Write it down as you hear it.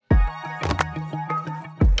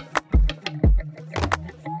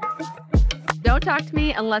Don't Talk to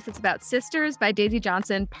Me Unless It's About Sisters by Daisy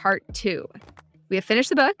Johnson, Part 2. We have finished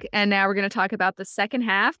the book, and now we're going to talk about the second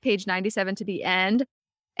half, page 97 to the end.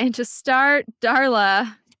 And to start,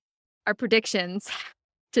 Darla, our predictions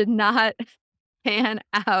did not pan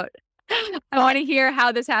out. I want to hear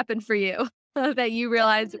how this happened for you, that you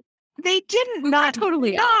realized they didn't not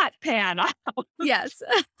totally not pan out. Yes.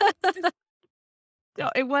 So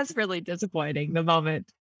it was really disappointing, the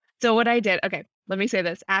moment. So what I did, okay, let me say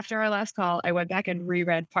this. After our last call, I went back and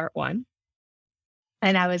reread part 1.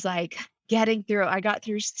 And I was like getting through, I got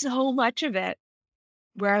through so much of it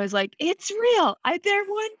where I was like, it's real. They're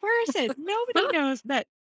one person. Nobody knows that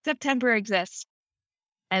September exists.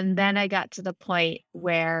 And then I got to the point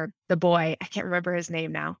where the boy, I can't remember his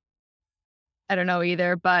name now. I don't know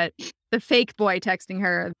either, but the fake boy texting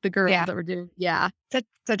her, the girls that were doing,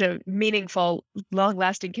 such a meaningful,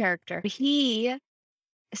 long-lasting character. He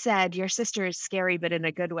said, your sister is scary, but in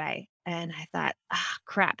a good way. And I thought,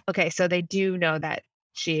 crap. Okay, so they do know that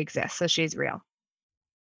she exists, so she's real.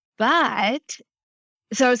 But,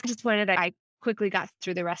 so I was disappointed. I quickly got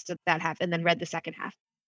through the rest of that half and then read the second half.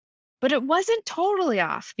 But it wasn't totally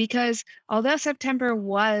off, because although September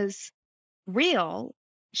was real,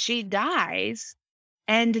 she dies,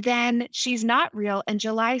 and then she's not real, and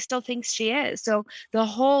July still thinks she is. So the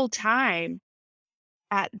whole time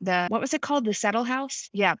at the, what was it called? The Settle House?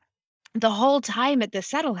 Yeah. The whole time at the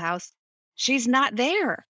Settle House, she's not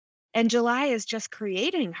there. And July is just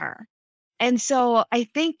creating her. And so I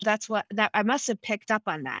think that I must have picked up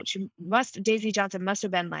on that. Daisy Johnson must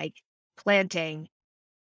have been like planting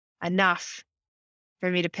enough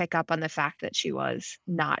for me to pick up on the fact that she was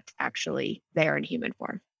not actually there in human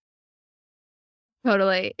form.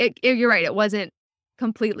 Totally. You're right. It wasn't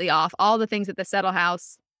completely off. All the things at the Settle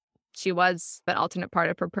House, she was an alternate part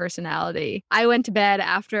of her personality. I went to bed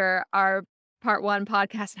after our part 1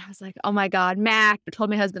 podcast and I was like, oh my God, Mac. I told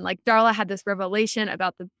my husband, like, Darla had this revelation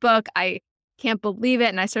about the book. I can't believe it.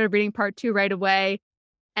 And I started reading part 2 right away.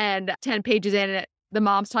 And 10 pages in, the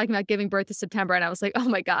mom's talking about giving birth to September. And I was like, oh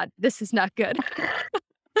my God, this is not good.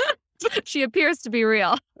 She appears to be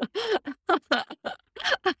real.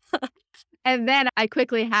 And then I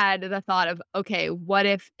quickly had the thought of, okay, what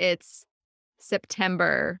if it's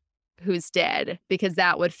September who's dead? Because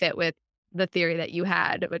that would fit with the theory that you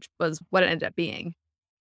had, which was what it ended up being.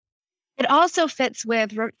 It also fits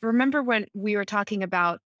with, remember when we were talking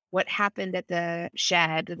about what happened at the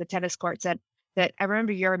shed, the tennis court, said that I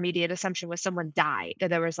remember your immediate assumption was someone died.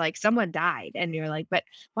 And there was like, someone died. And you're like, but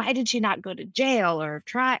why did she not go to jail or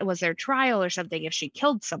was there trial or something if she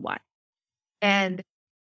killed someone? And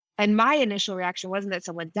my initial reaction wasn't that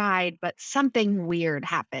someone died, but something weird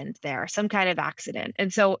happened there, some kind of accident.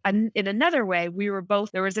 And so in another way,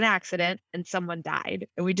 there was an accident and someone died.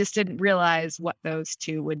 And we just didn't realize what those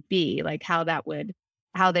two would be, like how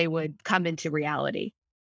they would come into reality.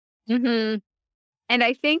 Mm-hmm. And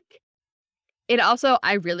I think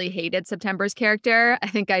I really hated September's character. I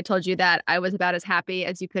think I told you that I was about as happy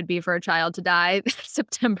as you could be for a child to die.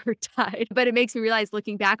 September died. But it makes me realize,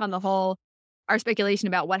 looking back on our speculation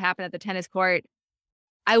about what happened at the tennis court,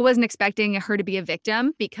 I wasn't expecting her to be a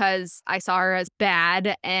victim because I saw her as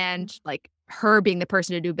bad, and like her being the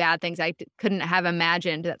person to do bad things. I couldn't have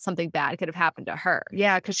imagined that something bad could have happened to her.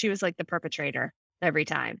 Yeah, because she was like the perpetrator every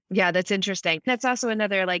time. Yeah, that's interesting. That's also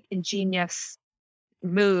another like ingenious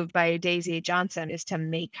move by Daisy Johnson, is to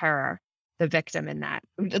make her the victim in that,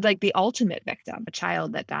 like the ultimate victim, a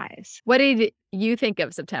child that dies. What did you think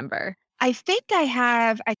of September? I think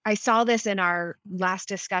I saw this in our last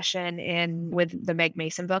discussion with the Meg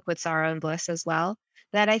Mason book with Sorrow and Bliss as well,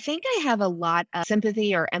 that I think I have a lot of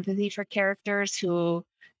sympathy or empathy for characters who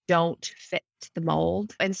don't fit the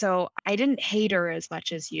mold. And so I didn't hate her as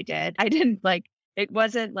much as you did. I didn't it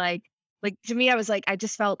wasn't like to me, I was like, I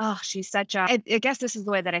just felt, oh, she's such a, I guess this is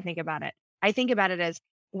the way that I think about it. I think about it as,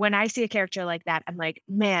 when I see a character like that, I'm like,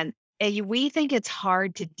 man, we think it's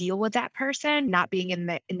hard to deal with that person not being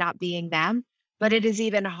them, but it is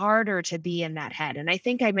even harder to be in that head. And I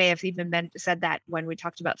think I may have even said that when we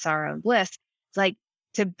talked about Sorrow and Bliss. It's like,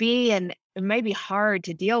 it may be hard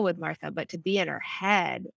to deal with Martha, but to be in her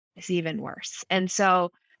head is even worse. And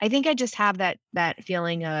so I think I just have that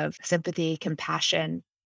feeling of sympathy, compassion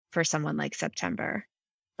for someone like September.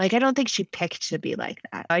 Like, I don't think she picked to be like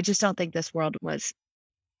that. I just don't think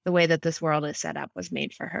the way that this world is set up was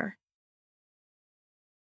made for her.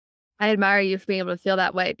 I admire you for being able to feel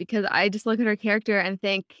that way, because I just look at her character and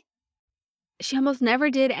think she almost never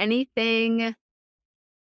did anything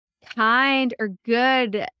kind or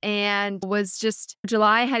good, and was just,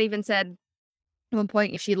 July had even said at one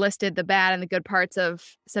point she listed the bad and the good parts of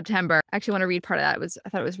September. I actually want to read part of that. I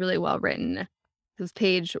thought it was really well written. This was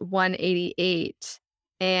page 188.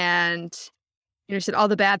 And she said, all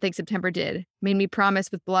the bad things September did. Made me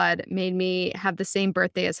promise with blood. Made me have the same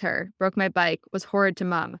birthday as her. Broke my bike. Was horrid to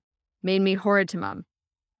mom. Made me horrid to mom.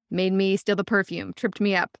 Made me steal the perfume. Tripped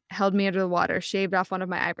me up. Held me under the water. Shaved off one of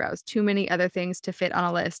my eyebrows. Too many other things to fit on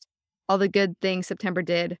a list. All the good things September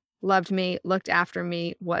did. Loved me. Looked after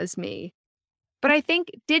me. Was me. But I think,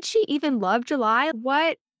 did she even love July?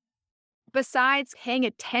 What, besides paying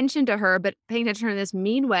attention to her, but paying attention to her in this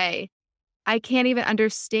mean way, I can't even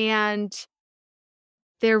understand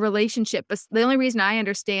their relationship. But the only reason I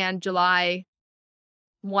understand July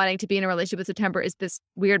wanting to be in a relationship with September is this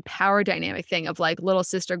weird power dynamic thing of like little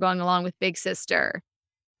sister going along with big sister.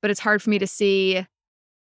 But it's hard for me to see.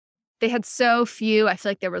 They had so few. I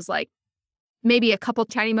feel like there was like maybe a couple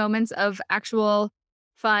tiny moments of actual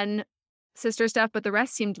fun sister stuff, but the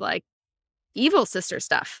rest seemed like evil sister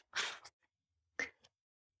stuff.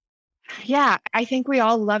 Yeah, I think we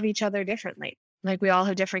all love each other differently. Like we all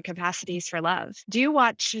have different capacities for love. Do you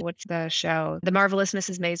watch what's the show, The Marvelous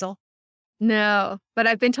Mrs. Maisel? No, but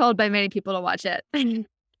I've been told by many people to watch it.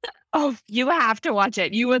 Oh, you have to watch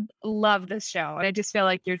it. You would love this show. And I just feel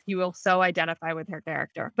like you will so identify with her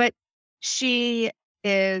character. But she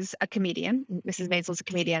is a comedian. Mrs. Maisel's a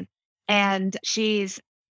comedian. And she's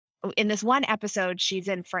in this one episode, she's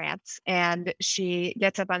in France and she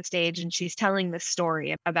gets up on stage and she's telling this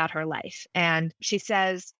story about her life. And she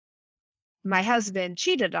says, my husband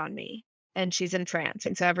cheated on me. And she's in France.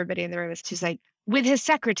 And so everybody in the room she's like, with his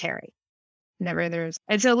secretary. Never there's.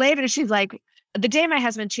 And so later she's like, the day my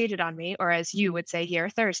husband cheated on me, or as you would say here,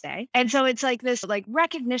 Thursday. And so it's like this like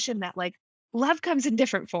recognition that like love comes in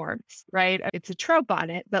different forms, right? It's a trope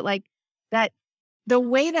on it, but like that the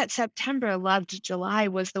way that September loved July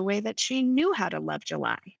was the way that she knew how to love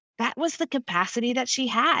July. That was the capacity that she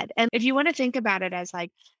had. And if you want to think about it as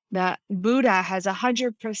like the Buddha has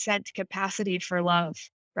 100% capacity for love,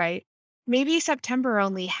 right? Maybe September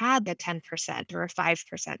only had the 10% or a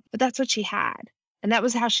 5%, but that's what she had. And that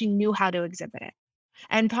was how she knew how to exhibit it.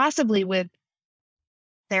 And possibly with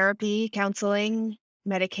therapy, counseling,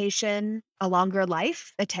 medication, a longer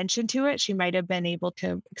life, attention to it, she might have been able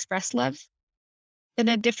to express love in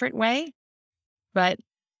a different way. But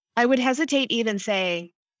I would hesitate even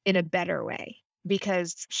saying in a better way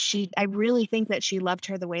because I really think that she loved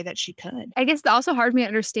her the way that she could. I guess it's also hard for me to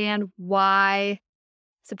understand why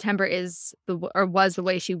September was the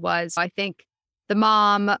way she was. I think the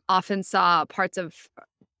mom often saw parts of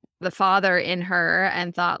the father in her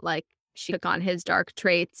and thought like she took on his dark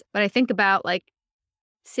traits. But I think about like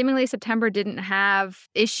seemingly September didn't have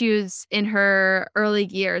issues in her early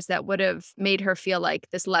years that would have made her feel like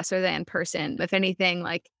this lesser than person. If anything,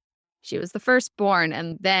 like she was the firstborn,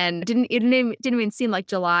 and then it didn't even seem like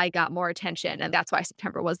July got more attention, and that's why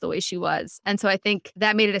September was the way she was. And so I think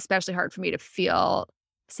that made it especially hard for me to feel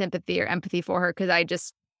sympathy or empathy for her because I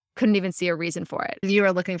just couldn't even see a reason for it. You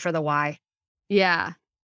were looking for the why. Yeah.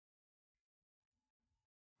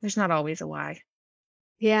 There's not always a why.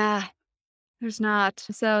 Yeah. There's not.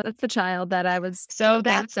 So that's the child that I was. So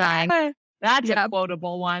that's a Yep.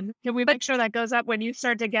 quotable one. Can we make sure that goes up when you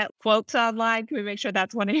start to get quotes online? Can we make sure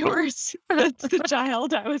that's one of yours? That's the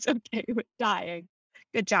child I was okay with dying.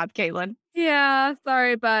 Good job, Caitlin. Yeah,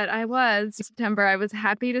 sorry, but I was September. I was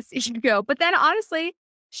happy to see you go. But then honestly,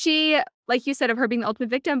 she, like you said, of her being the ultimate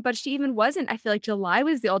victim, but she even wasn't. I feel like July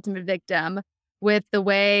was the ultimate victim with the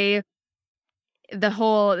way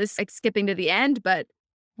this like skipping to the end, but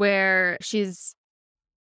where she's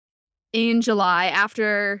in July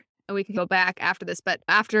after, and we can go back after this, but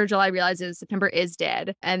after July realizes September is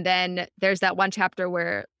dead. And then there's that one chapter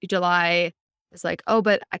where July is like, oh,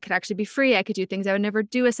 but I could actually be free. I could do things I would never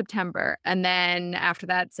do as September. And then after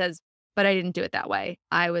that says, but I didn't do it that way.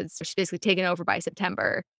 She's basically taken over by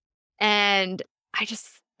September. And I just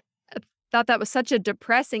thought that was such a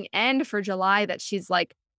depressing end for July that she's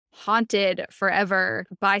like haunted forever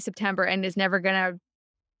by September and is never going to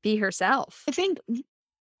be herself. I think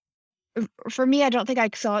for me, I don't think I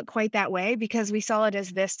saw it quite that way because we saw it as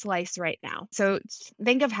this slice right now. So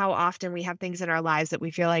think of how often we have things in our lives that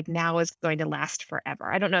we feel like now is going to last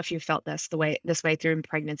forever. I don't know if you felt this way through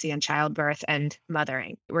pregnancy and childbirth and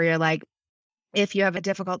mothering, where you're like, if you have a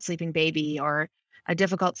difficult sleeping baby or a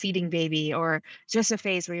difficult feeding baby or just a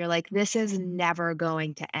phase where you're like, this is never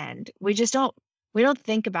going to end. We don't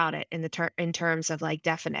think about it in terms of like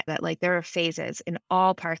definite, that like there are phases in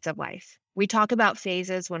all parts of life. We talk about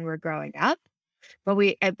phases when we're growing up,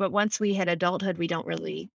 but once we hit adulthood, we don't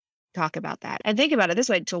really talk about that. And think about it this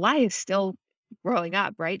way: July is still growing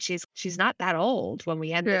up, right? She's not that old when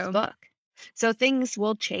we end this book, so things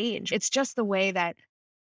will change. It's just the way that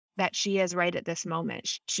that she is right at this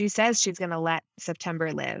moment. She says she's going to let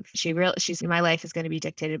September live. She's my life is going to be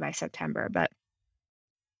dictated by September, but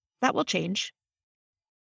that will change.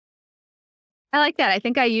 I like that. I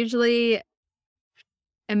think I usually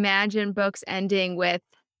imagine books ending with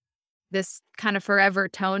this kind of forever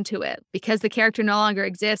tone to it because the character no longer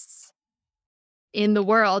exists in the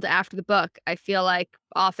world after the book. I feel like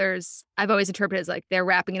authors, I've always interpreted as like they're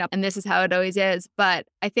wrapping it up and this is how it always is. But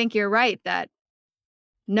I think you're right that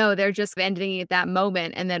no, they're just ending at that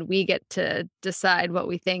moment and then we get to decide what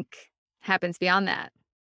we think happens beyond that.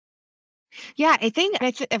 Yeah, I think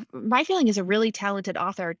my feeling is a really talented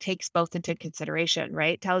author takes both into consideration,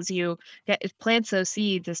 right? Tells you that it plants those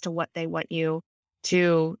seeds as to what they want you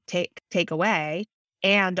to take away,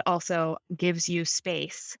 and also gives you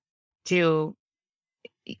space to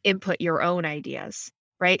input your own ideas,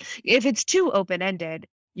 right? If it's too open-ended,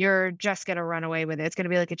 you're just going to run away with it. It's going to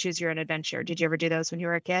be like a choose your own adventure. Did you ever do those when you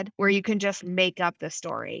were a kid? Where you can just make up the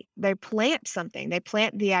story. They plant something, they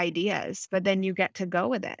plant the ideas, but then you get to go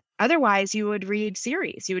with it. Otherwise, you would read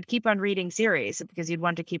series. You would keep on reading series because you'd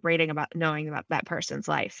want to keep reading about knowing about that person's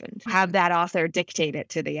life and have that author dictate it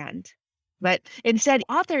to the end. But instead,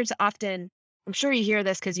 authors often, I'm sure you hear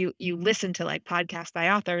this because you listen to like podcasts by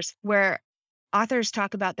authors where authors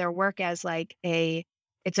talk about their work as like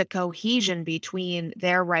it's a cohesion between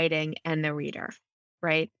their writing and the reader,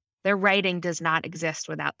 right? Their writing does not exist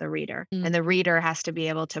without the reader, and the reader has to be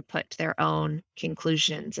able to put their own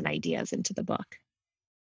conclusions and ideas into the book.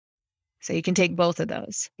 So you can take both of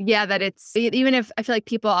those. Yeah, that it's even if I feel like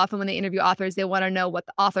people often when they interview authors, they want to know what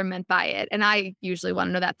the author meant by it. And I usually want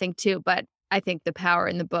to know that thing too. But I think the power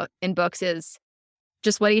in books is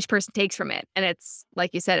just what each person takes from it. And it's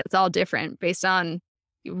like you said, it's all different based on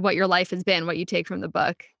what your life has been, what you take from the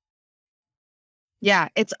book. Yeah,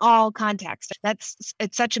 it's all context. It's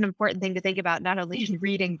such an important thing to think about, not only in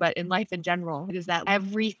reading, but in life in general, is that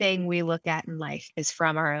everything we look at in life is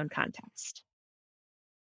from our own context.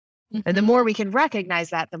 And the more we can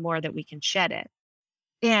recognize that, the more that we can shed it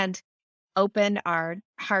and open our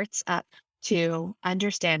hearts up to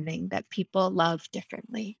understanding that people love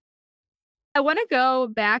differently. I want to go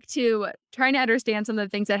back to trying to understand some of the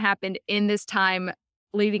things that happened in this time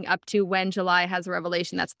leading up to when July has a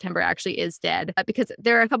revelation that September actually is dead. Because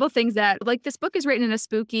there are a couple of things that, like, this book is written in a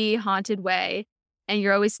spooky, haunted way. And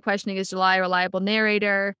you're always questioning, is July a reliable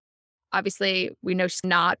narrator? Obviously, we know she's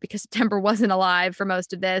not because September wasn't alive for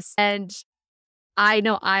most of this. And I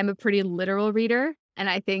know I'm a pretty literal reader. And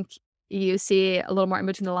I think you see a little more in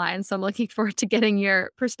between the lines. So I'm looking forward to getting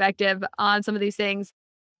your perspective on some of these things.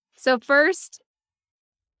 So first,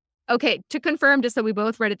 okay, to confirm, just so we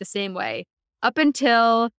both read it the same way, up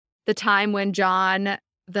until the time when John,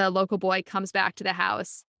 the local boy, comes back to the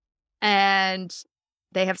house and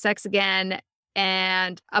they have sex again.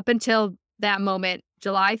 And up until that moment,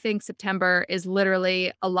 July thinks September is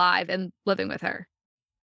literally alive and living with her.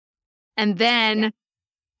 And then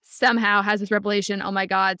somehow has this revelation, oh my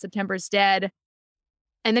God, September's dead.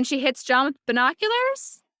 And then she hits John with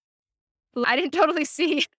binoculars. I didn't totally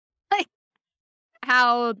see like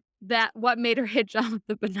how what made her hit John with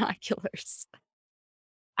the binoculars.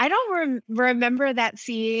 I don't remember that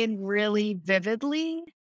scene really vividly,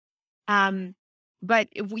 but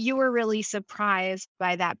you were really surprised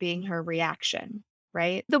by that being her reaction,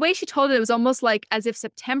 right? The way she told it was almost like as if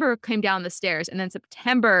September came down the stairs and then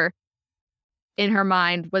September in her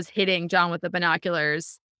mind was hitting John with the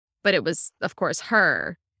binoculars, but it was, of course,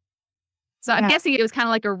 her. So I'm guessing it was kind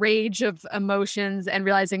of like a rage of emotions and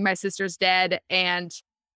realizing my sister's dead. And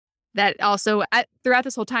that also, throughout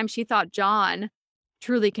this whole time, she thought John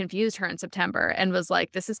truly confused her in September and was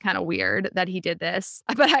like, this is kind of weird that he did this.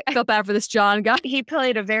 But I felt bad for this John guy. He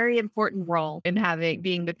played a very important role in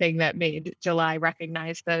being the thing that made July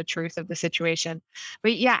recognize the truth of the situation.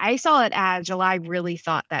 But yeah, I saw it as July really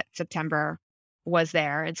thought that September was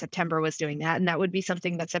there and September was doing that. And that would be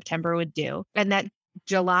something that September would do. And that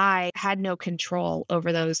July had no control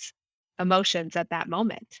over those emotions at that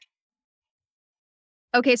moment.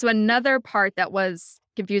 Okay, so another part that was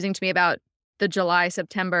confusing to me about the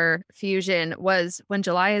July-September fusion was when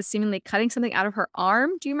July is seemingly cutting something out of her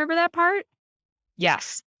arm. Do you remember that part?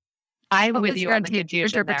 Yes. I'm with you on the confusion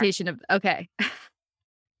interpretation there. of okay.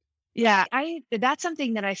 Yeah, that's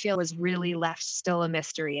something that I feel was really left still a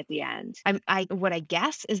mystery at the end. What I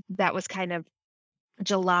guess is that was kind of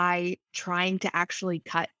July trying to actually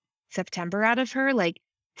cut September out of her, like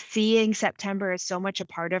seeing September as so much a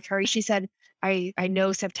part of her. She said, I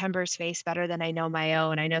know September's face better than I know my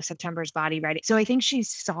own. I know September's body, right? So I think she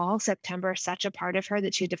saw September such a part of her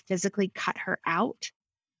that she had to physically cut her out.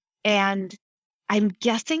 And I'm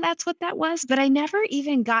guessing that's what that was, but I never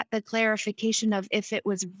even got the clarification of if it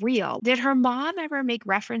was real. Did her mom ever make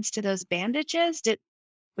reference to those bandages?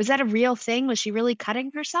 Was that a real thing? Was she really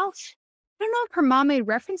cutting herself? I don't know if her mom made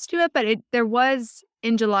reference to it, but there was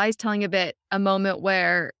in July's telling of it a moment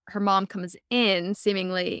where her mom comes in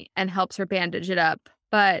seemingly and helps her bandage it up.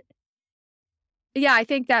 But yeah, I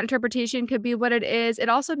think that interpretation could be what it is. It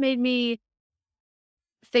also made me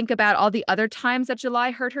think about all the other times that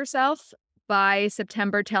July hurt herself by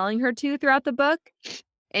September telling her to throughout the book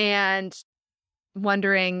and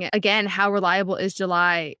wondering again, how reliable is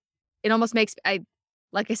July? It almost makes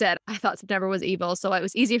like I said, I thought September was evil, so it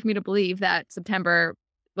was easy for me to believe that September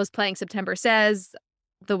was playing September Says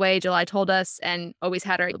the way July told us and always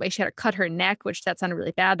had her the way she had her cut her neck, which that sounded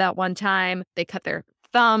really bad that one time. They cut their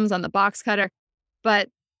thumbs on the box cutter. But,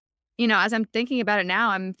 as I'm thinking about it now,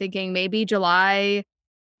 I'm thinking maybe July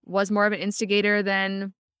was more of an instigator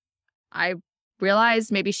than I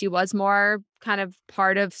realized. Maybe she was more kind of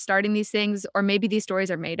part of starting these things, or maybe these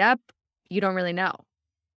stories are made up. You don't really know.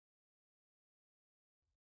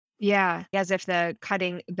 Yeah, as if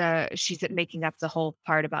she's making up the whole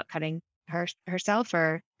part about cutting herself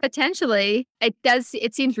or Potentially,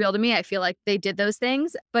 it seems real to me. I feel like they did those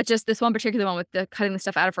things, but just this one particular one with the cutting the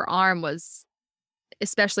stuff out of her arm was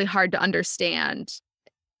especially hard to understand.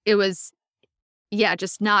 It was, yeah,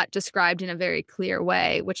 just not described in a very clear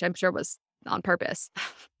way, which I'm sure was on purpose.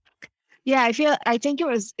 yeah, I think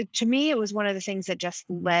to me, it was one of the things that just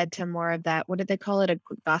led to more of that. What did they call it? A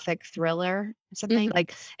gothic thriller or something? Mhm.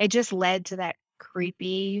 Like it just led to that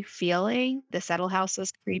creepy feeling. The Settle House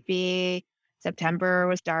was creepy. September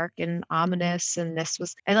was dark and ominous. And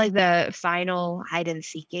like the final hide and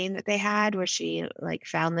seek game that they had where she like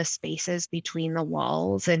found the spaces between the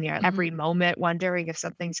walls and you're Mhm. every moment wondering if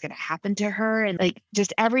something's going to happen to her. And like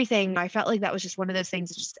just everything. I felt like that was just one of those things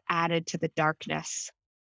that just added to the darkness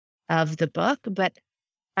of the book, but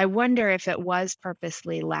I wonder if it was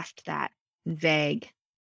purposely left that vague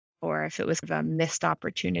or if it was a missed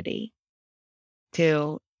opportunity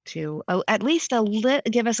to at least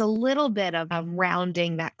give us a little bit of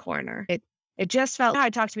rounding that corner. It just felt I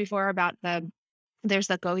talked before about there's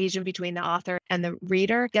the cohesion between the author and the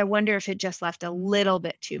reader. I wonder if it just left a little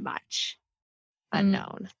bit too much Mm.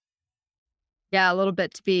 unknown. Yeah, a little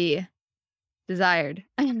bit to be desired,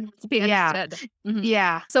 to be Yeah. understood. Mhm.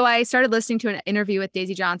 Yeah. So I started listening to an interview with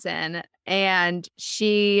Daisy Johnson, and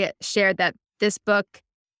she shared that this book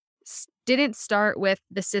didn't start with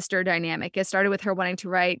the sister dynamic. It started with her wanting to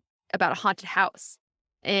write about a haunted house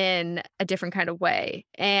in a different kind of way.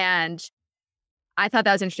 And I thought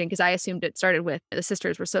that was interesting because I assumed it started with the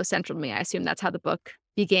sisters were so central to me. I assumed that's how the book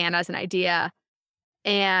began as an idea.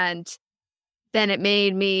 And then it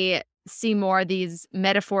made me see more of these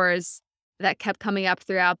metaphors that kept coming up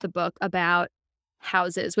throughout the book about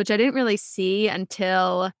houses, which I didn't really see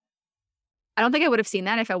until I don't think I would have seen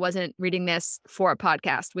that if I wasn't reading this for a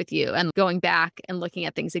podcast with you and going back and looking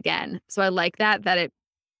at things again. So I like that it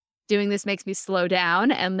doing this makes me slow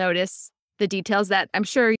down and notice the details that I'm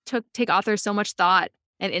sure take authors so much thought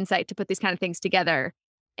and insight to put these kind of things together.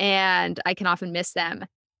 And I can often miss them.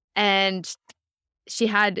 And she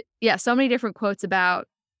had, yeah, so many different quotes about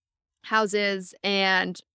houses.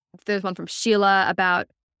 And there's one from Sheila about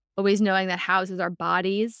always knowing that houses are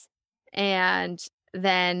bodies. And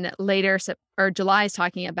then later, July is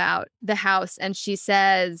talking about the house. And she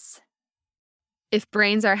says, if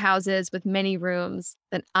brains are houses with many rooms,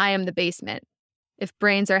 then I am the basement. If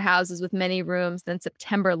brains are houses with many rooms, then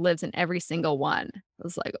September lives in every single one. I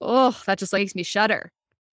was like, oh, that just makes me shudder.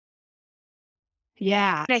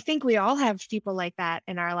 Yeah. And I think we all have people like that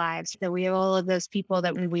in our lives, that we have all of those people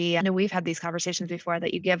that I know we've had these conversations before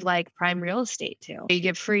that you give like prime real estate to. You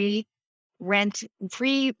give free rent,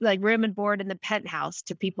 free like room and board in the penthouse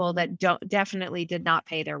to people that definitely did not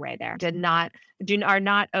pay their way there, are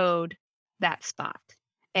not owed that spot.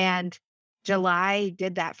 And July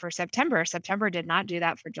did that for September. September did not do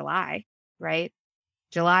that for July, right?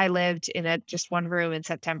 July lived in just one room in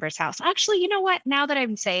September's house. Actually, you know what? Now that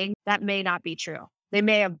I'm saying that may not be true. They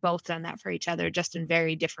may have both done that for each other just in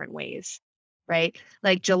very different ways, right?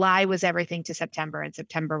 Like July was everything to September and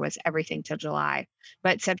September was everything to July.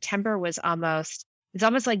 But it's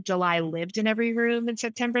almost like July lived in every room in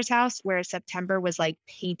September's house, whereas September was like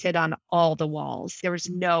painted on all the walls. There was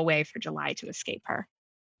no way for July to escape her.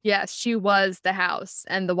 Yes, she was the house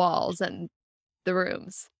and the walls and the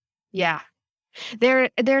rooms. Yeah.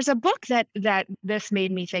 There's a book that this made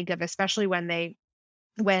me think of, especially when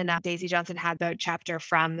Daisy Johnson had the chapter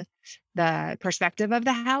from the perspective of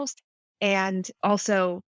the house, and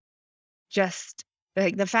also just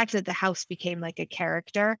like the fact that the house became like a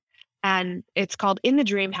character. And it's called In the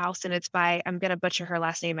Dream House, and it's by, I'm going to butcher her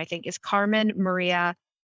last name, I think is Carmen Maria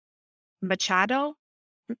Machado,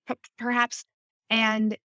 perhaps.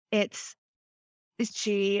 And it's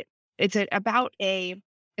she it's about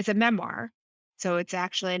it's a memoir. So it's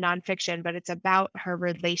actually a nonfiction, but it's about her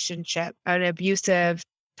relationship, an abusive,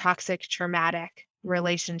 toxic, traumatic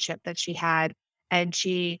relationship that she had. And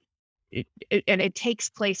and it takes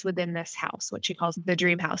place within this house, what she calls the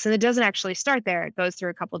dream house. And it doesn't actually start there. It goes through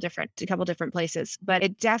a couple different places, but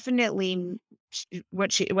it definitely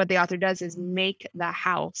what the author does is make the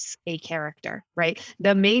house a character, right?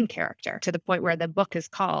 The main character, to the point where the book is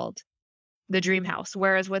called The Dream House.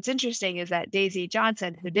 Whereas what's interesting is that Daisy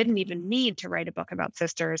Johnson, who didn't even need to write a book about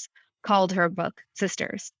sisters, called her book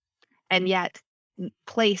Sisters, and yet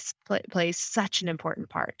plays such an important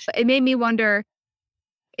part. It made me wonder,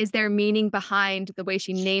 is there meaning behind the way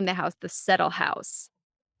she named the house the Settle House?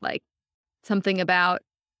 Like something about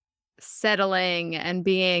settling and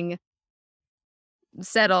being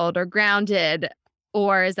settled or grounded?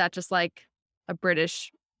 Or is that just like a British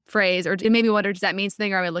phrase? Or it made me wonder, does that mean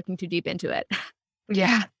something, or am I looking too deep into it?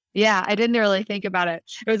 Yeah. Yeah. I didn't really think about it.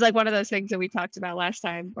 It was like one of those things that we talked about last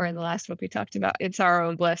time, or in the last book we talked about, It's Our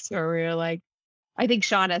Own Bliss, where we were like, I think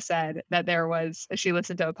Shauna said that she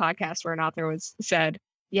listened to a podcast where an author said,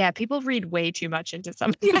 yeah, people read way too much into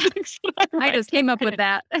some of the things that I I write. just came up with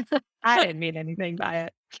that. I didn't mean anything by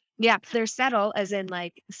it. Yeah, there's settle as in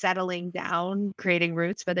like settling down, creating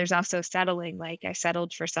roots, but there's also settling, like I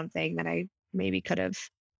settled for something that I maybe could have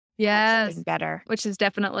had Yes. something better. Which is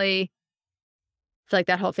definitely, I feel like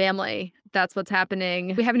that whole family, that's what's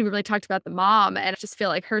happening. We haven't even really talked about the mom, and I just feel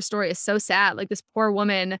like her story is so sad. Like this poor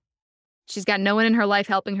woman, she's got no one in her life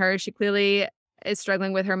helping her. She clearly is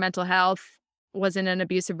struggling with her mental health, was in an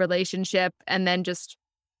abusive relationship, and then just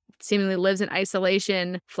seemingly lives in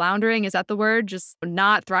isolation, floundering, is that the word? Just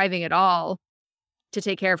not thriving at all to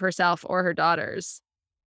take care of herself or her daughters.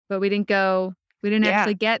 But we didn't Yeah.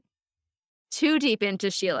 actually get too deep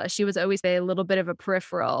into Sheila. She was always a little bit of a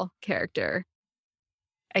peripheral character.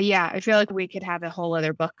 Yeah, I feel like we could have a whole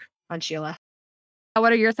other book on Sheila.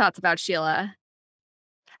 What are your thoughts about Sheila?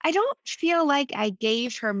 I don't feel like I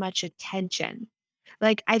gave her much attention.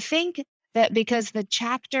 Like, I think that because the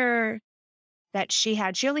chapter that she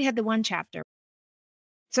only had the one chapter.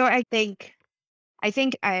 So the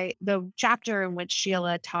chapter in which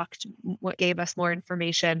Sheila talked, what gave us more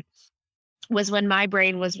information, was when my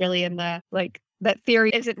brain was really in the like, that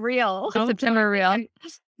theory isn't real. The September Real.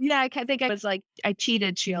 Yeah, I think I was like, I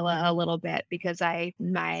cheated Sheila a little bit because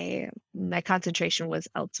my concentration was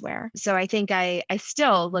elsewhere. So I think I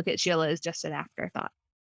still look at Sheila as just an afterthought,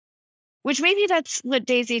 which maybe that's what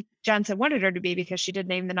Daisy Johnson wanted her to be, because she did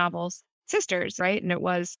name the novels Sisters, right? And it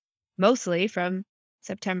was mostly from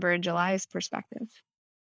September and July's perspective.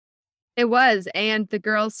 It was, and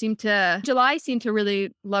July seemed to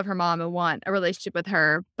really love her mom and want a relationship with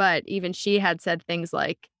her, but even she had said things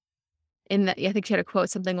like, I think she had a quote,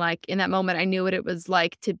 something like, in that moment, I knew what it was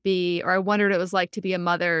like to be, or I wondered what it was like to be a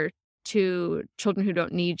mother to children who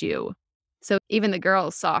don't need you. So even the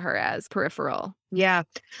girls saw her as peripheral. Yeah.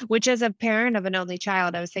 Which, as a parent of an only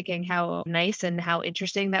child, I was thinking how nice and how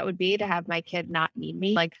interesting that would be to have my kid not need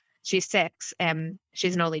me. Like, she's 6 and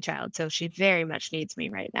she's an only child, so she very much needs me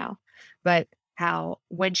right now. But how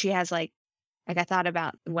when she has like I thought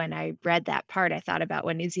about when I read that part, I thought about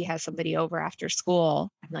when Izzy has somebody over after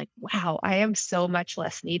school. I'm like, wow, I am so much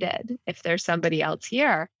less needed if there's somebody else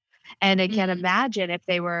here. And I can't imagine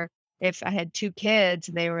if I had 2 kids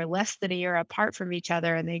and they were less than a year apart from each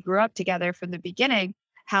other and they grew up together from the beginning,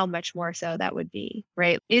 how much more so that would be,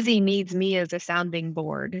 right? Izzy needs me as a sounding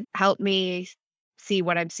board. Help me see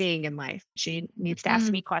what I'm seeing in life. She needs to ask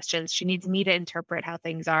me questions. She needs me to interpret how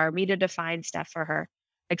things are, me to define stuff for her,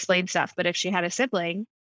 explain stuff. But if she had a sibling,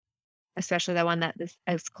 especially the one that is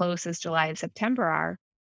as close as July and September are,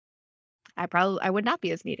 I would not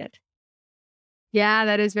be as needed. Yeah,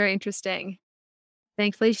 that is very interesting.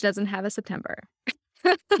 Thankfully, she doesn't have a September.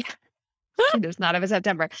 She does not have a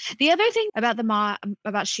September. The other thing about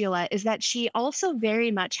about Sheila is that she also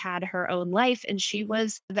very much had her own life, and she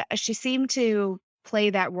seemed to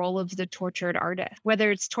play that role of the tortured artist,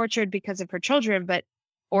 whether it's tortured because of her children,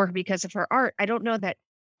 or because of her art. I don't know that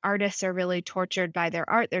artists are really tortured by their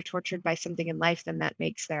art. They're tortured by something in life, then that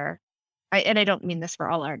makes and I don't mean this for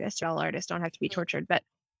all artists. All artists don't have to be tortured, but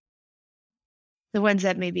the ones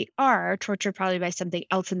that maybe are tortured probably by something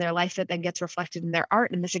else in their life that then gets reflected in their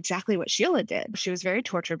art. And that's exactly what Sheila did. She was very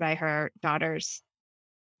tortured by her daughters'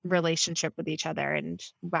 relationship with each other and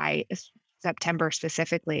by September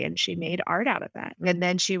specifically, and she made art out of that. And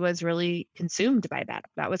then she was really consumed by that.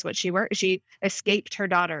 That was what she worked. She escaped her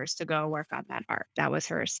daughters to go work on that art. That was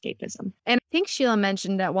her escapism. And I think Sheila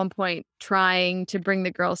mentioned at one point trying to bring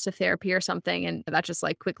the girls to therapy or something, and that just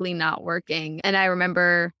like quickly not working. And I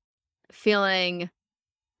remember feeling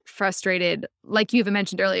frustrated, like you even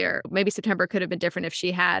mentioned earlier. Maybe September could have been different if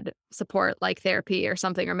she had support like therapy or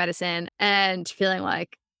something or medicine, and feeling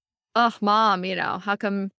like, oh, mom, how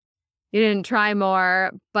come you didn't try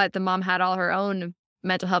more? But the mom had all her own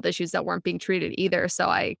mental health issues that weren't being treated either. So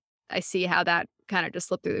I see how that kind of just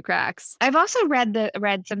slipped through the cracks. I've also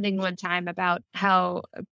read something one time about how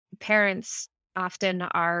parents often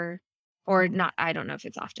are, or not, I don't know if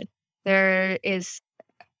it's often. There is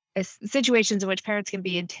situations in which parents can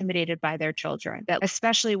be intimidated by their children, that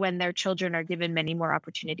especially when their children are given many more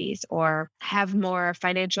opportunities or have more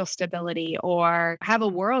financial stability or have a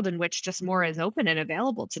world in which just more is open and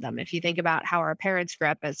available to them. If you think about how our parents grew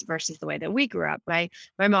up as versus the way that we grew up, my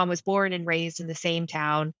mom was born and raised in the same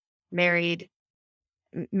town, married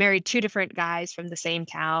married two different guys from the same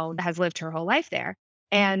town, has lived her whole life there,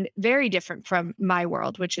 and very different from my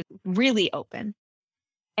world, which is really open.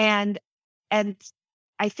 And and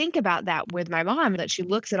I think about that with my mom, that she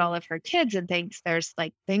looks at all of her kids and thinks there's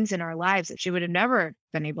like things in our lives that she would have never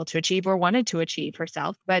been able to achieve or wanted to achieve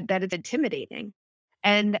herself, but that is intimidating.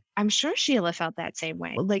 And I'm sure Sheila felt that same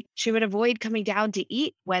way. Like she would avoid coming down to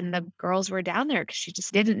eat when the girls were down there because she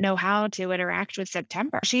just didn't know how to interact with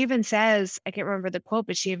September. She even says, I can't remember the quote,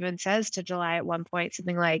 but she even says to July at one point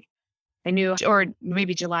something like, I knew, or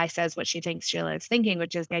maybe July says what she thinks Sheila is thinking,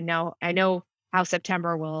 which is, I know how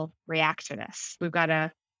September will react to this. We got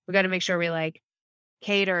to make sure we like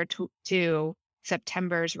cater to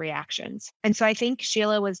September's reactions. And so I think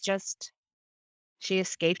Sheila was just, she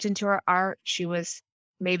escaped into her art. She was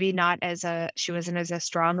maybe not as she wasn't as a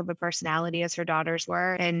strong of a personality as her daughters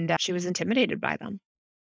were, and she was intimidated by them.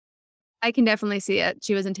 I can definitely see it.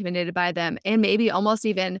 She was intimidated by them, and maybe almost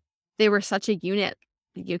even they were such a unit.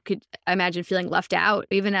 You could imagine feeling left out,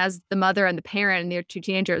 even as the mother and the parent and their two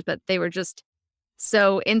teenagers, but they were just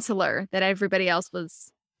so insular that everybody else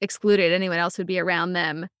was excluded. Anyone else would be around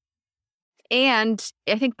them. And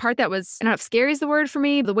I think part that was, I don't know if scary is the word for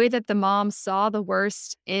me, the way that the mom saw the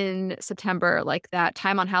worst in September, like that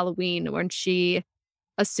time on Halloween when she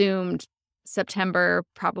assumed September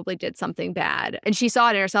probably did something bad. And she saw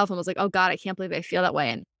it in herself and was like, oh God, I can't believe I feel that way.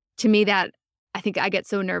 And to me, that I think I get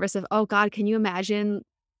so nervous of, oh God, can you imagine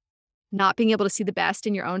not being able to see the best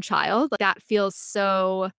in your own child? Like, that feels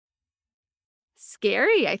so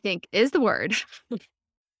scary, I think is the word.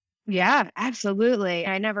 Yeah, absolutely.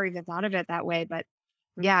 I never even thought of it that way, but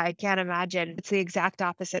yeah, I can't imagine. It's the exact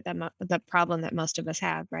opposite that the problem that most of us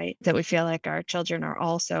have, right? That we feel like our children are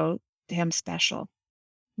all so damn special,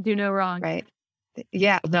 Do no wrong. right?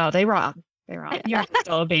 Yeah, no, they wrong. They wrong. You're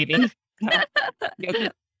still a baby.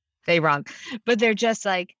 They wrong. But they're just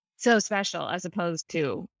like so special as opposed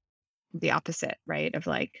to the opposite, right? Of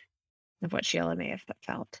what Sheila may have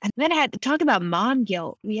felt. And then I had to talk about mom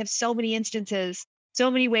guilt. We have so many instances,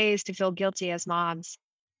 so many ways to feel guilty as moms.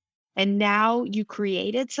 And now you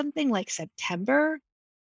created something like September.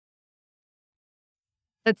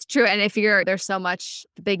 That's true. And there's so much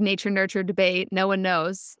big nature nurture debate. No one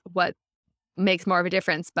knows what makes more of a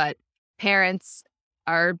difference, but parents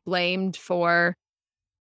are blamed for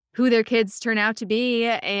who their kids turn out to be.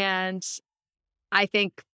 And I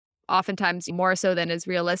think oftentimes more so than is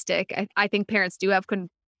realistic. I think parents do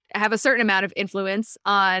have a certain amount of influence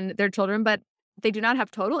on their children, but they do not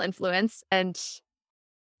have total influence. And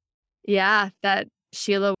yeah, that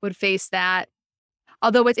Sheila would face that.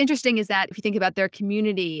 Although what's interesting is that if you think about their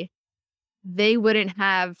community, they wouldn't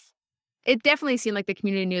have, it definitely seemed like the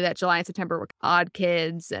community knew that July and September were odd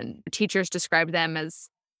kids, and teachers described them as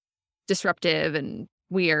disruptive and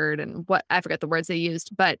weird and what, I forget the words they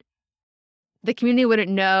used, but the community wouldn't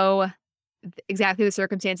know exactly the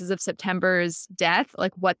circumstances of September's death,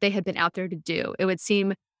 like what they had been out there to do. It would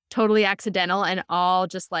seem totally accidental and all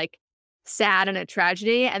just like sad and a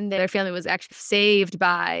tragedy. And their family was actually saved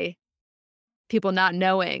by people not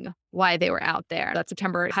knowing why they were out there. That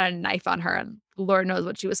September had a knife on her and Lord knows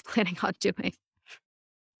what she was planning on doing.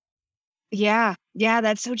 Yeah. Yeah,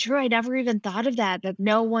 that's so true. I never even thought of that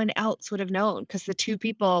no one else would have known because the two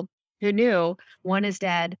people who knew, one is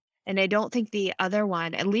dead. And I don't think the other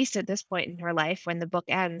one, at least at this point in her life, when the book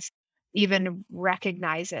ends, even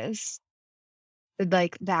recognizes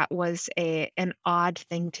like that was an odd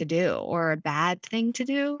thing to do or a bad thing to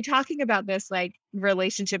do. Talking about this like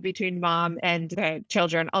relationship between mom and the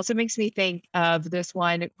children also makes me think of this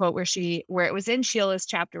one quote where it was in Sheila's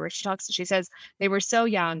chapter where she says they were so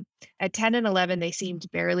young. At 10 and 11 they seemed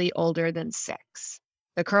barely older than 6.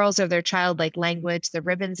 The curls of their childlike language, the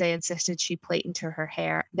ribbons they insisted she plait into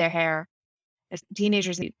their hair, as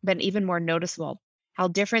teenagers been even more noticeable. How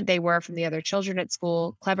different they were from the other children at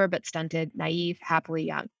school, clever but stunted, naive, happily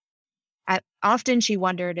young. Often she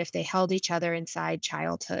wondered if they held each other inside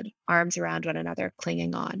childhood, arms around one another,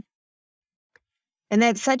 clinging on. And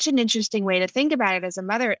that's such an interesting way to think about it as a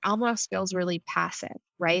mother. It almost feels really passive,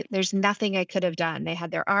 right? There's nothing I could have done. They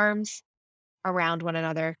had their arms around one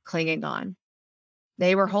another, clinging on.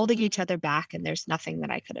 They were holding each other back, and there's nothing that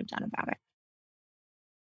I could have done about it.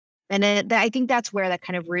 And I think that's where that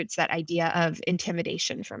kind of roots that idea of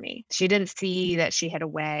intimidation for me. She didn't see that she had a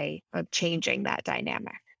way of changing that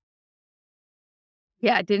dynamic.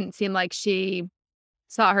 Yeah, it didn't seem like she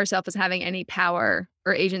saw herself as having any power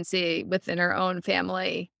or agency within her own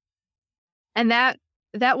family. And that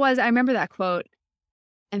was I remember that quote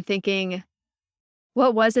and thinking,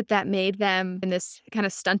 what was it that made them in this kind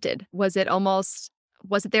of stunted? Was it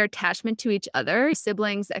their attachment to each other?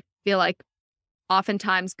 Siblings, I feel like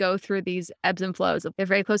oftentimes go through these ebbs and flows. They're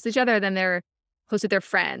very close to each other, then they're close to their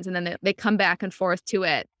friends, and then they come back and forth to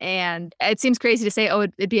it. And it seems crazy to say, oh,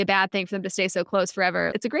 it'd be a bad thing for them to stay so close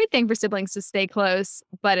forever. It's a great thing for siblings to stay close,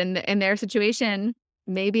 but in their situation,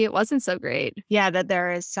 maybe it wasn't so great. Yeah, that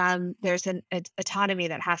there's an autonomy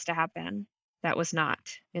that has to happen that was not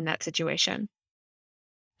in that situation.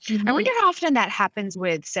 I wonder how often that happens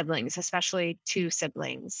with siblings, especially two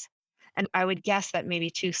siblings. And I would guess that maybe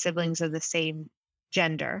two siblings of the same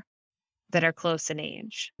gender that are close in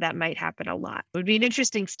age. That might happen a lot. It would be an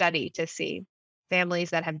interesting study to see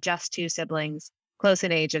families that have just two siblings close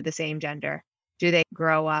in age of the same gender. Do they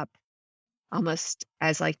grow up almost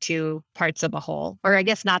as like two parts of a whole? Or I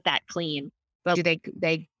guess not that clean, but do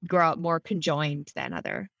they grow up more conjoined than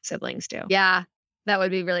other siblings do? Yeah, that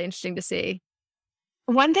would be really interesting to see.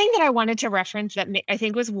 One thing that I wanted to reference that I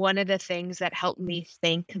think was one of the things that helped me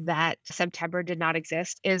think that September did not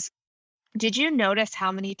exist is, did you notice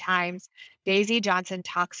how many times Daisy Johnson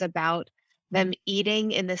talks about them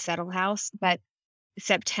eating in the Settle House, but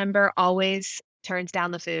September always turns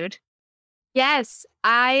down the food? Yes,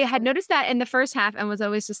 I had noticed that in the first half and was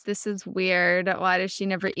always just, this is weird. Why does she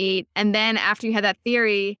never eat? And then after you had that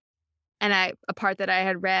theory, and a part that I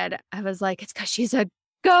had read, I was like, it's because she's a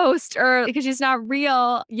ghost or because she's not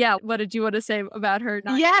real. Yeah. What did you want to say about her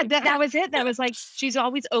not Yeah, eating? that was it. That was like she's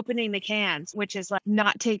always opening the cans, which is like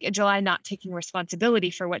July not taking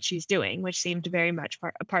responsibility for what she's doing, which seemed very much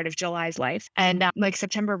a part of July's life. And like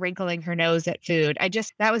September wrinkling her nose at food.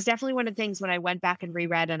 That was definitely one of the things when I went back and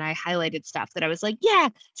reread and I highlighted stuff that I was like, yeah,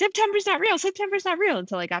 September's not real. September's not real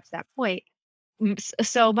until I got to that point.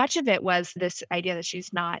 So much of it was this idea that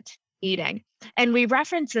she's not eating. And we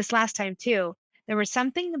referenced this last time too. There was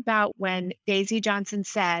something about when Daisy Johnson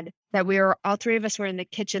said that all three of us were in the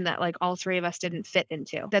kitchen that like all three of us didn't fit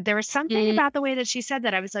into. That there was something Mm, about the way that she said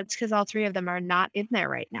that. I was like, it's because all three of them are not in there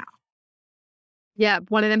right now. yeah.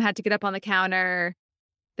 One of them had to get up on the counter.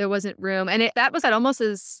 There wasn't room. And that was almost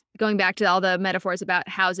as going back to all the metaphors about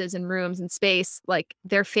houses and rooms and space, like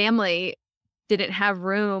their family didn't have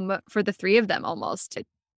room for the three of them almost.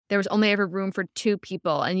 There was only ever room for two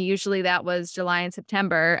people. And usually that was July and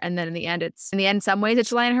September. And then in the end, some ways it's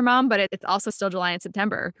July and her mom, but it's also still July and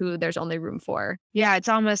September who there's only room for. Yeah, it's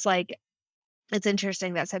almost like it's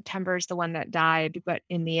interesting that September is the one that died, but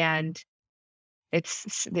in the end, it's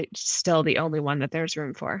still the only one that there's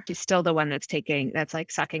room for. She's still the one that's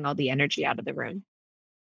like sucking all the energy out of the room.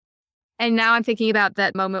 And now I'm thinking about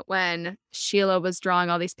that moment when Sheila was drawing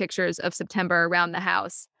all these pictures of September around the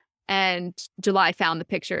house. And July found the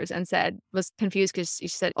pictures and was confused because she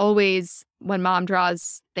said, always when mom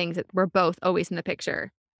draws things, we're both always in the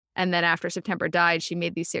picture. And then after September died, she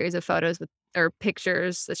made these series of photos or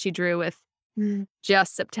pictures that she drew with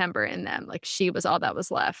just September in them. Like she was all that was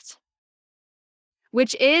left.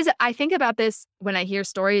 Which is, I think about this when I hear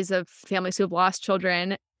stories of families who have lost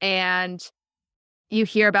children and you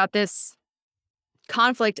hear about this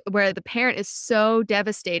conflict where the parent is so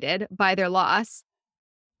devastated by their loss,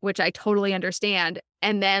 which I totally understand.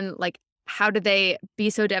 And then, like, how do they be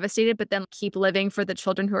so devastated, but then keep living for the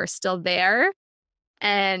children who are still there?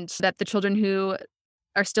 And that the children who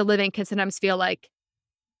are still living can sometimes feel like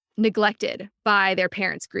neglected by their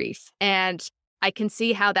parents' grief. And I can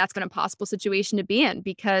see how that's an impossible situation to be in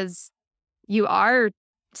because you are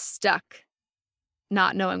stuck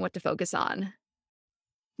not knowing what to focus on.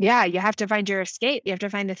 Yeah, you have to find your escape. You have to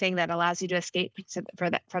find the thing that allows you to escape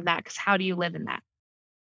from that. Because how do you live in that?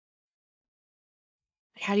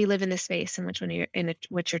 How do you live in the space in which when you're in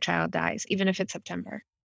which your child dies, even if it's September?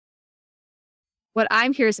 What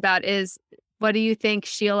I'm curious about is, what do you think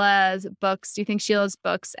Sheila's books do you think Sheila's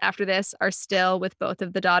books after this are still with both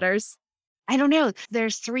of the daughters? I don't know.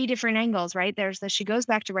 There's 3 different angles, right? There's the she goes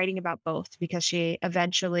back to writing about both because she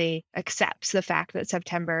eventually accepts the fact that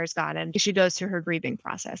September is gone, and she goes through her grieving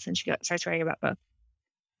process, and starts writing about both.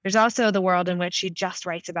 There's also the world in which she just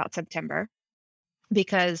writes about September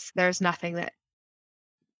because there's nothing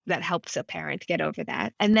that helps a parent get over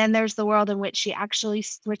that. And then there's the world in which she actually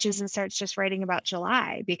switches and starts just writing about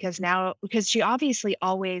July because she obviously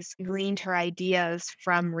always gleaned her ideas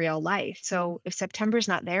from real life. So if September's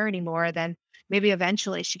not there anymore, then maybe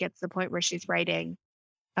eventually she gets to the point where she's writing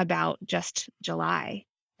about just July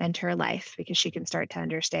and her life because she can start to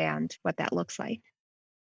understand what that looks like.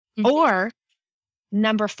 Mhm. Or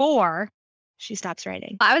number 4, she stops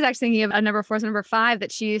writing. I was actually thinking of a number 4 and number 5,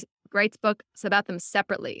 that she writes books about them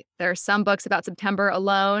separately. There are some books about September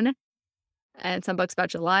alone and some books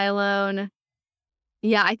about July alone.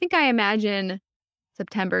 Yeah, I think I imagine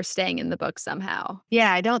September staying in the book somehow.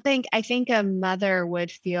 Yeah, I think a mother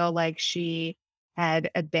would feel like she had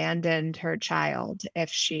abandoned her child if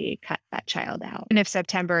she cut that child out. And if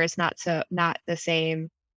September is not the same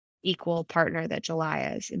equal partner that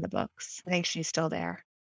July is in the books. I think she's still there.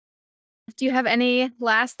 Do you have any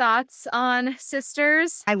last thoughts on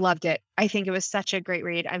Sisters? I loved it. I think it was such a great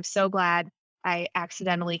read. I'm so glad I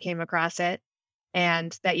accidentally came across it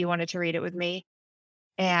and that you wanted to read it with me.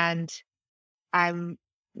 And I'm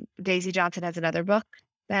Daisy Johnson has another book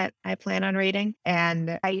that I plan on reading,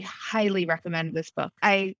 and I highly recommend this book.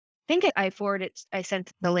 I think I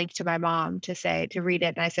sent the link to my mom to read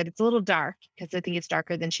it. And I said, it's a little dark because I think it's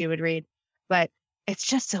darker than she would read, but it's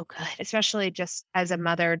just so good, especially just as a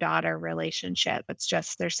mother-daughter relationship.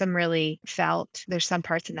 There's some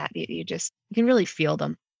parts in that you can really feel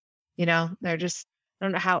them, they're just, I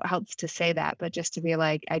don't know how else to say that, but just to be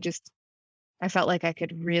like, I felt like I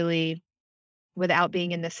could really, without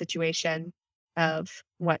being in the situation of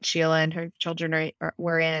what Sheila and her children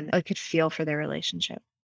were in, I could feel for their relationship.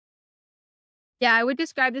 Yeah, I would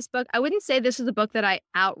describe this book. I wouldn't say this was a book that I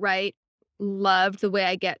outright loved the way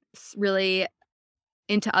I get really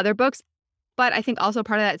into other books. But I think also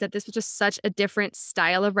part of that is that this was just such a different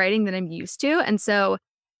style of writing than I'm used to. And so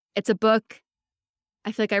it's a book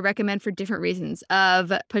I feel like I recommend for different reasons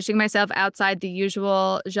of pushing myself outside the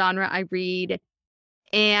usual genre I read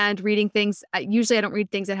and reading things. Usually I don't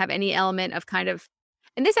read things that have any element of kind of,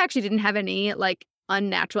 and this actually didn't have any like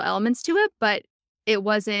unnatural elements to it, but it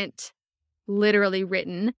wasn't literally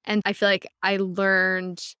written. And I feel like I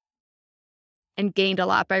learned and gained a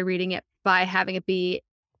lot by reading it, by having it be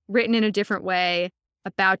written in a different way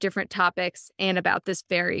about different topics and about this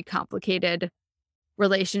very complicated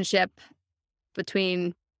relationship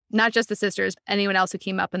between not just the sisters, anyone else who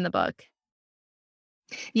came up in the book.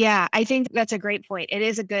 Yeah, I think that's a great point. It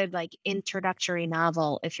is a good like introductory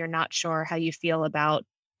novel if you're not sure how you feel about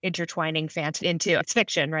intertwining fantasy into it's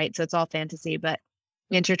fiction, right? So it's all fantasy, but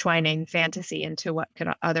intertwining fantasy into what could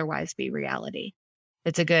otherwise be reality.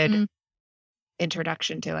 It's a good Mm.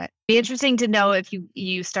 introduction to it. Be interesting to know if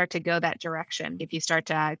you start to go that direction, if you start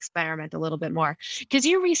to experiment a little bit more. Because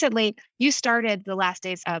you started The Last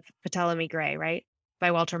Days of Ptolemy Gray, right?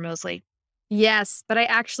 By Walter Mosley. Yes, but I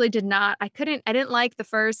actually did not. I didn't like the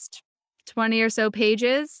first 20 or so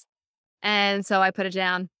pages, and so I put it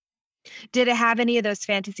down. Did it have any of those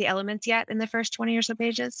fantasy elements yet in the first 20 or so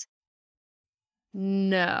pages?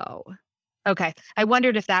 No. Okay. I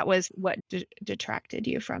wondered if that was what detracted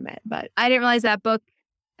you from it, but I didn't realize that book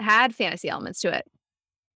had fantasy elements to it.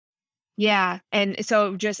 yeah. And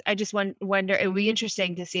so I just wonder, it would be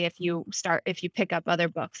interesting to see if you pick up other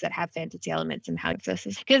books that have fantasy elements and how this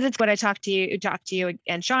is, because it's what I talked to you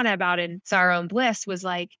and Shauna about in Sorrow and Bliss was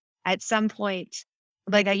like, at some point,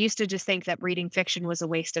 like I used to just think that reading fiction was a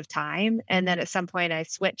waste of time. And then at some point I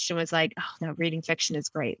switched and was like, oh no, reading fiction is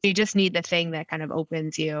great. You just need the thing that kind of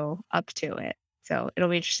opens you up to it. So it'll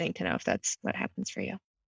be interesting to know if that's what happens for you.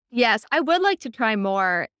 Yes, I would like to try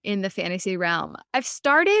more in the fantasy realm. I've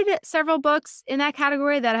started several books in that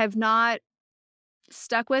category that I've not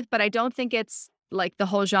stuck with, but I don't think it's like the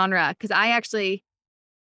whole genre, 'cause I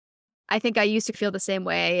think I used to feel the same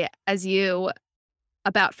way as you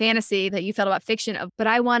about fantasy that you felt about fiction of, but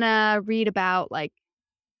I wanna read about, like,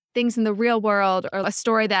 things in the real world or a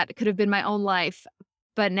story that could have been my own life.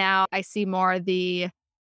 But now I see more the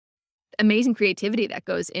amazing creativity that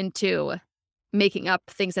goes into making up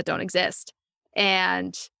things that don't exist.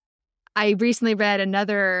 And I recently read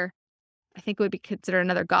another, I think it would be considered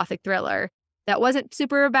another Gothic thriller that wasn't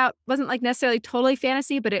like necessarily totally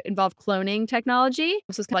fantasy, but it involved cloning technology.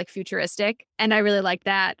 This was like futuristic, and I really liked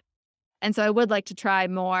that. And so I would like to try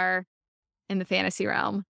more in the fantasy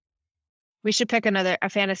realm. We should pick a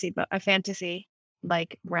fantasy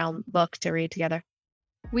like realm book to read together.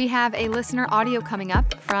 We have a listener audio coming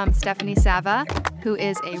up from Stephanie Sava, who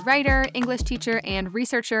is a writer, English teacher, and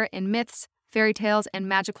researcher in myths, fairy tales, and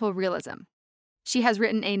magical realism. She has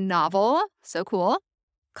written a novel, so cool,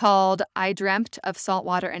 called I Dreamt of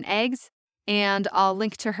Saltwater and Eggs, and I'll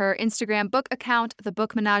link to her Instagram book account, The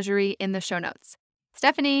Book Menagerie, in the show notes.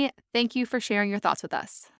 Stephanie, thank you for sharing your thoughts with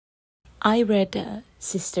us. I read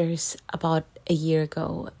Sisters about a year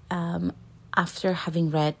ago, after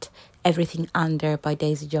having read Everything Under by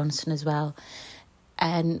Daisy Johnson as well.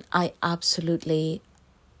 And I absolutely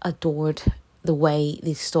adored the way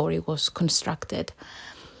this story was constructed.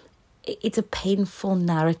 It's a painful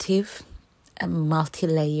narrative, a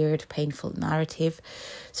multi-layered, painful narrative.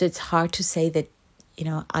 So it's hard to say that,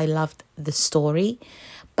 I loved the story,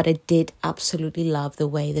 but I did absolutely love the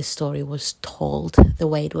way the story was told, the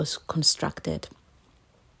way it was constructed.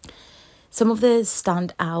 Some of the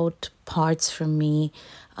standout parts for me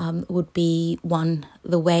would be, one,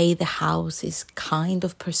 the way the house is kind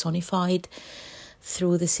of personified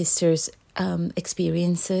through the sisters'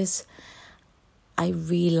 experiences. I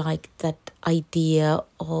really liked that idea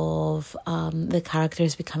of the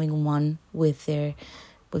characters becoming one with their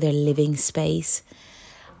living space.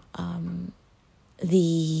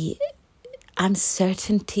 The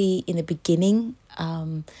uncertainty in the beginning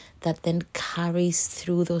that then carries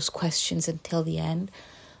through those questions until the end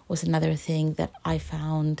was another thing that I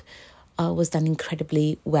found was done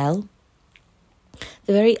incredibly well.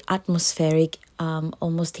 The very atmospheric,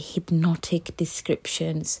 almost hypnotic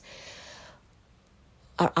descriptions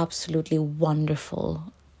are absolutely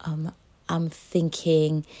wonderful. I'm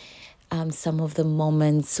thinking some of the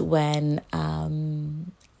moments when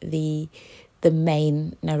the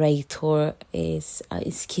main narrator is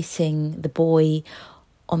kissing the boy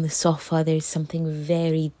on the sofa. There's something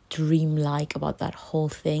very dreamlike about that whole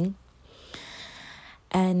thing.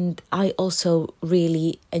 And I also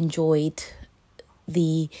really enjoyed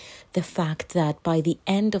the fact that by the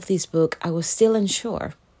end of this book, I was still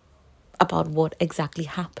unsure about what exactly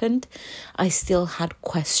happened. I still had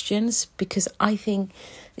questions, because I think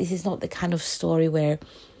this is not the kind of story where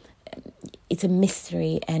it's a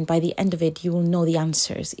mystery and by the end of it you will know the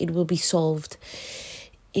answers. It will be solved.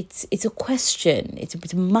 It's a question.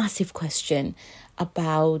 It's a massive question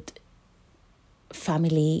about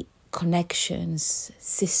family connections,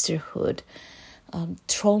 sisterhood,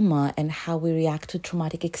 trauma and how we react to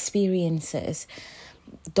traumatic experiences,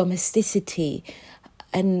 domesticity.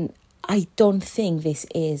 And I don't think this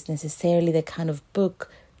is necessarily the kind of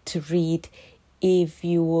book to read if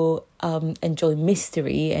you enjoy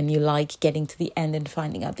mystery and you like getting to the end and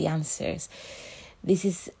finding out the answers. This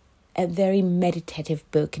is a very meditative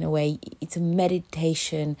book in a way. It's a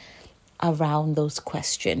meditation around those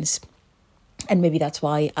questions. And maybe that's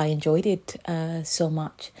why I enjoyed it so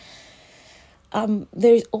much.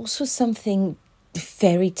 There's also something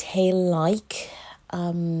fairy tale-like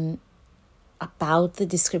about the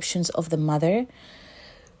descriptions of the mother,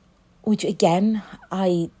 which again,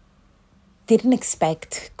 I didn't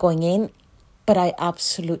expect going in, but I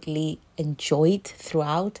absolutely enjoyed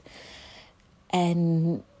throughout.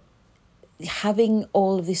 And having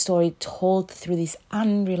all of the story told through this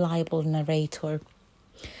unreliable narrator,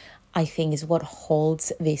 I think is what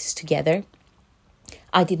holds this together.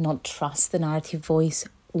 I did not trust the narrative voice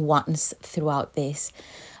once throughout this.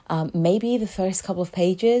 Maybe the first couple of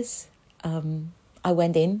pages, I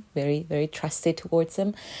went in very, very trusted towards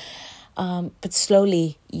them. But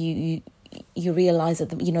slowly you realize that,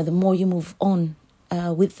 the more you move on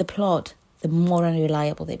with the plot, the more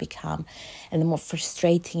unreliable they become and the more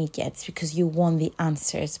frustrating it gets, because you want the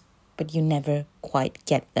answers, but you never quite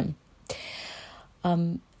get them.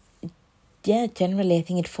 Generally, I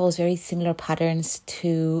think it follows very similar patterns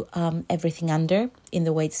to Everything Under in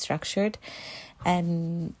the way it's structured.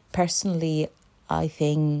 And personally, I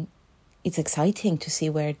think it's exciting to see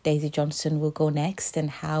where Daisy Johnson will go next and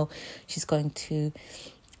how she's going to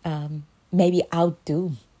maybe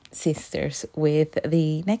outdo Sisters with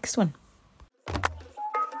the next one.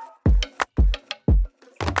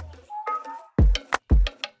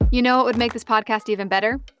 You know what would make this podcast even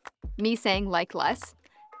better? Me saying like less.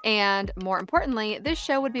 And more importantly, this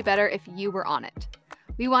show would be better if you were on it.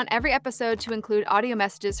 We want every episode to include audio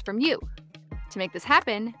messages from you. To make this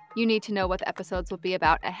happen, you need to know what the episodes will be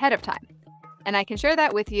about ahead of time. And I can share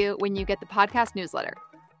that with you when you get the podcast newsletter.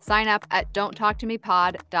 Sign up at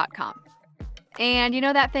don'ttalktomepod.com. And you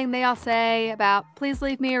know that thing they all say about please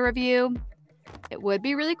leave me a review? It would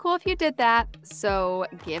be really cool if you did that, so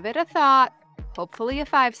give it a thought, hopefully a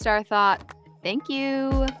 5-star thought. Thank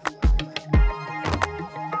you.